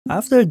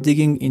After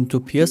digging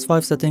into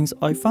PS5 settings,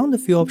 I found a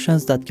few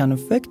options that can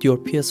affect your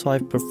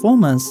PS5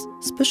 performance,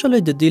 especially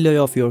the delay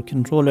of your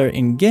controller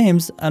in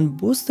games and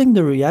boosting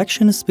the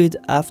reaction speed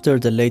after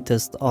the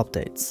latest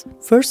updates.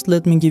 First,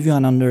 let me give you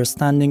an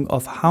understanding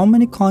of how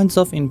many kinds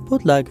of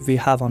input lag we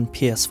have on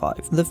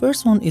PS5. The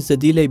first one is the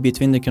delay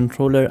between the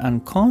controller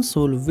and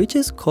console, which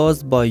is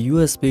caused by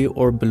USB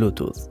or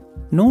Bluetooth,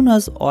 known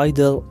as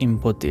idle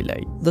input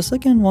delay. The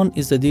second one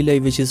is the delay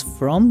which is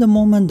from the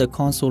moment the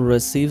console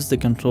receives the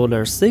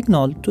controller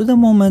signal to the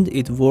moment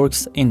it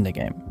works in the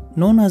game,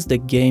 known as the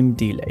game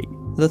delay.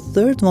 The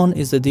third one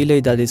is the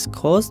delay that is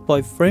caused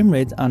by frame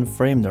rate and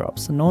frame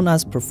drops, known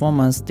as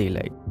performance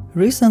delay.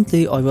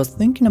 Recently, I was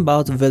thinking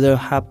about whether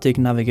haptic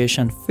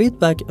navigation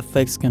feedback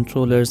affects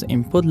controllers'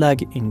 input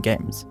lag in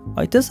games.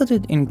 I tested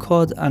it in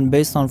COD, and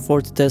based on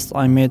 40 tests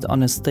I made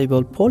on a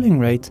stable polling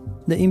rate,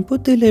 the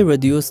input delay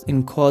reduced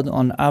in COD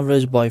on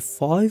average by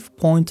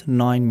 5.9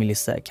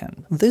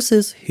 milliseconds. This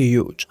is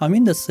huge. I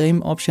mean, the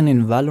same option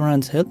in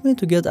Valorant helped me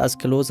to get as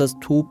close as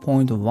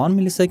 2.1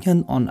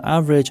 milliseconds on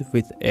average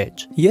with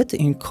Edge. Yet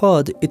in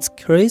COD, it's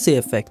crazy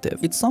effective.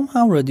 It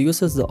somehow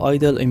reduces the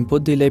idle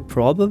input delay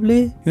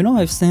probably. You know,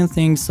 I've seen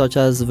things such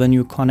as when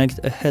you connect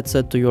a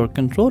headset to your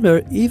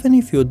controller, even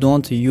if you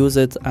don't use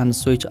it and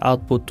switch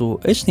output to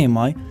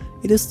HDMI,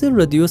 it still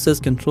reduces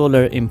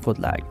controller input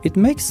lag. It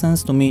makes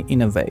sense to me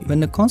in a way. When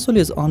the console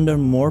is under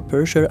more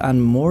pressure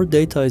and more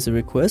data is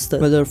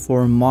requested, whether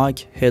for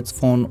mic,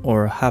 headphone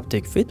or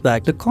haptic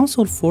feedback, the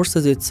console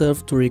forces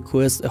itself to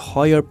request a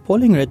higher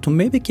polling rate to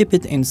maybe keep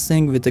it in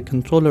sync with the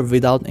controller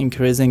without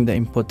increasing the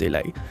input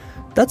delay.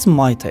 That's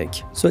my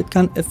take. So it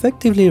can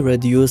effectively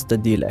reduce the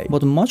delay,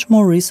 but much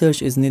more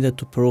research is needed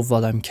to prove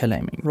what I'm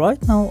claiming.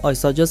 Right now, I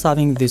suggest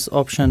having this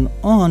option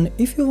on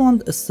if you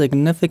want a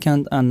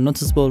significant and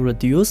noticeable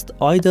reduced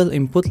idle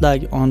input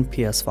lag on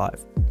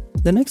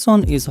PS5. The next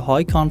one is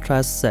high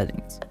contrast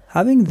settings.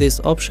 Having this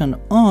option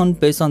on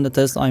based on the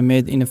tests I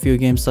made in a few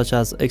games such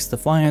as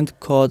Xdefiant,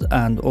 COD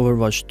and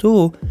Overwatch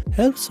 2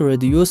 helps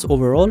reduce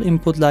overall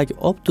input lag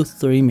up to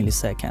 3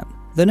 milliseconds.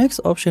 The next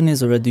option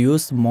is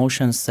reduced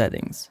motion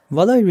settings.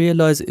 What I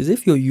realized is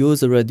if you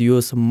use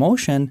reduced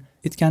motion,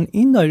 it can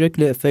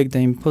indirectly affect the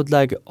input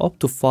lag up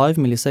to 5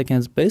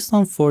 milliseconds based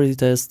on 40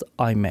 tests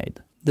I made.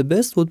 The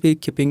best would be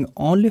keeping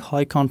only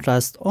high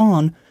contrast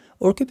on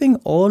or keeping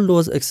all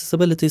those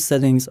accessibility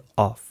settings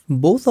off.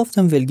 Both of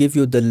them will give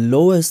you the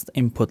lowest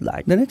input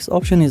lag. The next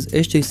option is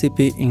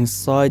HDCP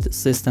inside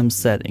system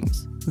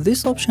settings.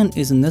 This option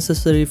is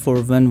necessary for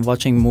when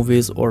watching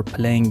movies or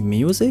playing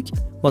music,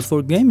 but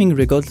for gaming,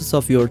 regardless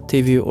of your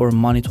TV or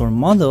monitor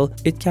model,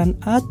 it can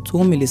add 2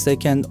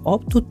 milliseconds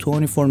up to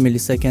 24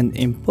 millisecond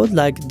input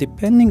lag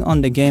depending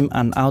on the game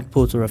and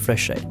output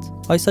refresh rate.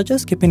 I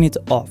suggest keeping it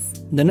off.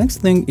 The next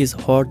thing is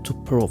hard to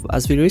prove,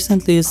 as we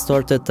recently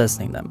started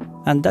testing them,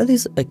 and that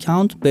is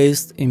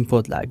account-based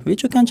input lag,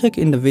 which you can check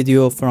in the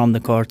video from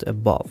the card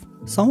above.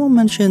 Someone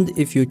mentioned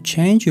if you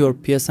change your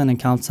PSN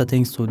account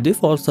settings to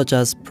default, such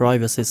as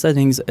privacy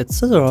settings,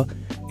 etc.,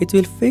 it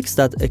will fix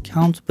that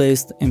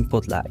account-based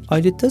input lag. I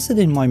did test it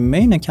in my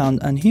main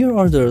account, and here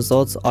are the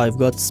results I've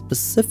got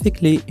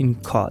specifically in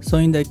COD. So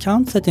in the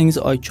account settings,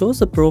 I chose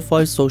the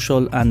profile,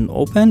 social and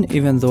open,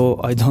 even though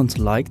I don't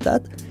like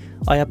that.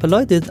 I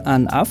applied it,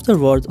 and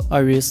afterward I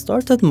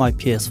restarted my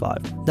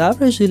PS5. The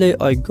average delay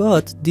I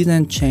got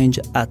didn't change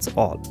at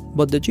all,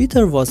 but the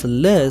jitter was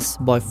less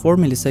by 4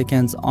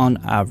 milliseconds on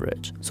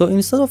average. So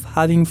instead of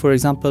having, for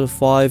example,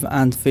 5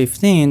 and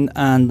 15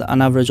 and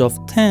an average of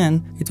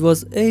 10, it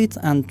was 8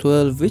 and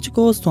 12, which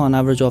goes to an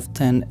average of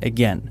 10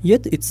 again.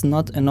 Yet it's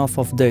not enough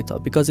of data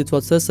because it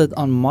was tested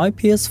on my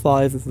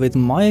PS5 with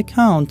my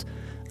account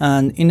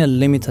and in a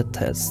limited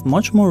test.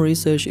 Much more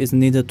research is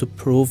needed to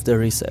prove the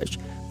research,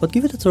 but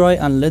give it a try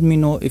and let me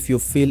know if you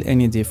feel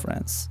any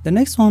difference. The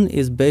next one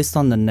is based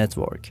on the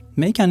network.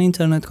 Make an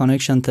internet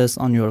connection test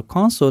on your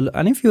console,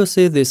 and if you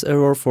see this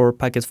error for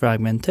packet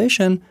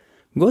fragmentation,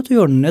 go to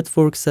your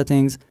network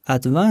settings,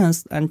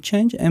 advanced, and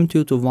change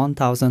M2 to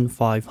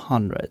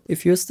 1500.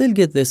 If you still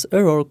get this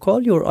error,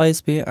 call your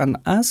ISP and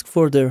ask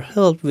for their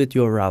help with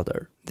your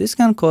router. This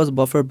can cause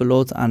buffer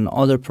bloat and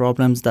other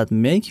problems that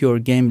make your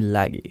game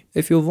laggy.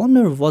 If you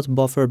wonder what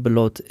buffer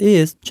bloat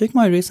is, check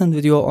my recent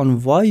video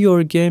on why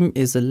your game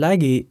is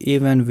laggy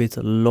even with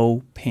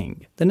low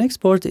ping. The next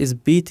part is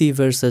BT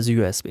versus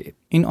USB.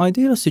 In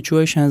ideal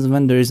situations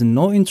when there is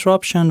no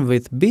interruption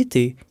with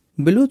BT,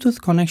 Bluetooth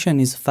connection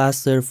is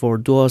faster for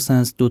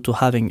DualSense due to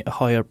having a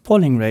higher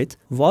polling rate,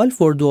 while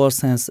for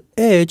DualSense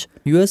Edge,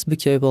 USB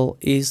cable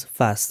is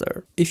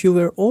faster. If you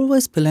were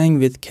always playing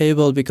with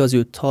cable because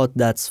you thought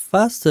that's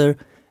faster,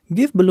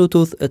 give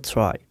Bluetooth a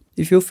try.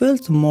 If you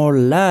felt more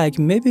lag,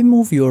 maybe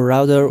move your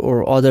router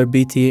or other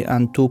BT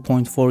and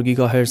 2.4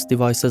 GHz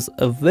devices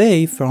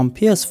away from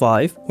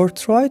PS5, or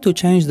try to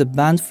change the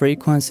band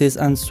frequencies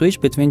and switch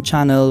between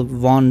channel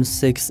 1,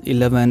 6,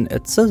 11,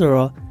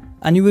 etc.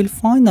 and you will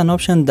find an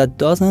option that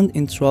doesn't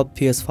interrupt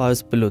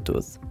PS5's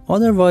Bluetooth.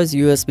 Otherwise,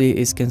 USB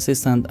is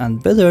consistent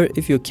and better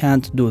if you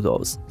can't do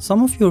those.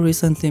 Some of you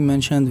recently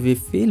mentioned we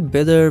feel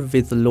better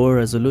with lower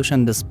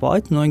resolution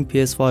despite knowing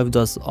PS5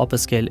 does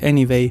upscale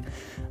anyway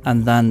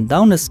and then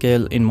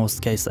downscale in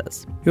most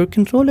cases. Your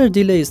controller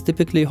delay is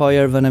typically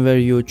higher whenever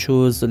you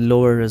choose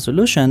lower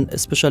resolution,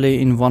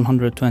 especially in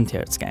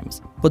 120Hz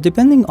games. But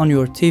depending on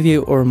your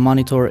TV or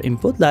monitor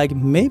input lag,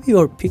 maybe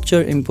your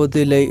picture input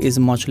delay is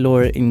much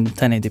lower in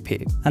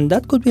 1080p. And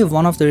that could be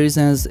one of the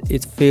reasons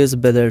it feels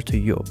better to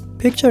you.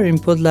 Picture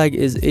input lag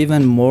is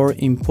even more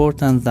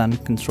important than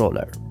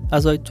controller.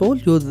 As I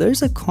told you,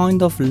 there's a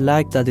kind of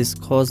lag that is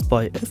caused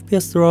by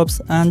FPS drops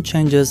and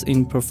changes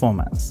in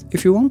performance.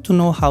 If you want to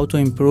know how to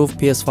improve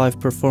PS5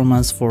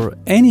 performance for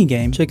any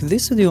game, check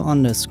this video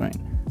on the screen.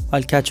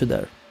 I'll catch you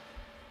there.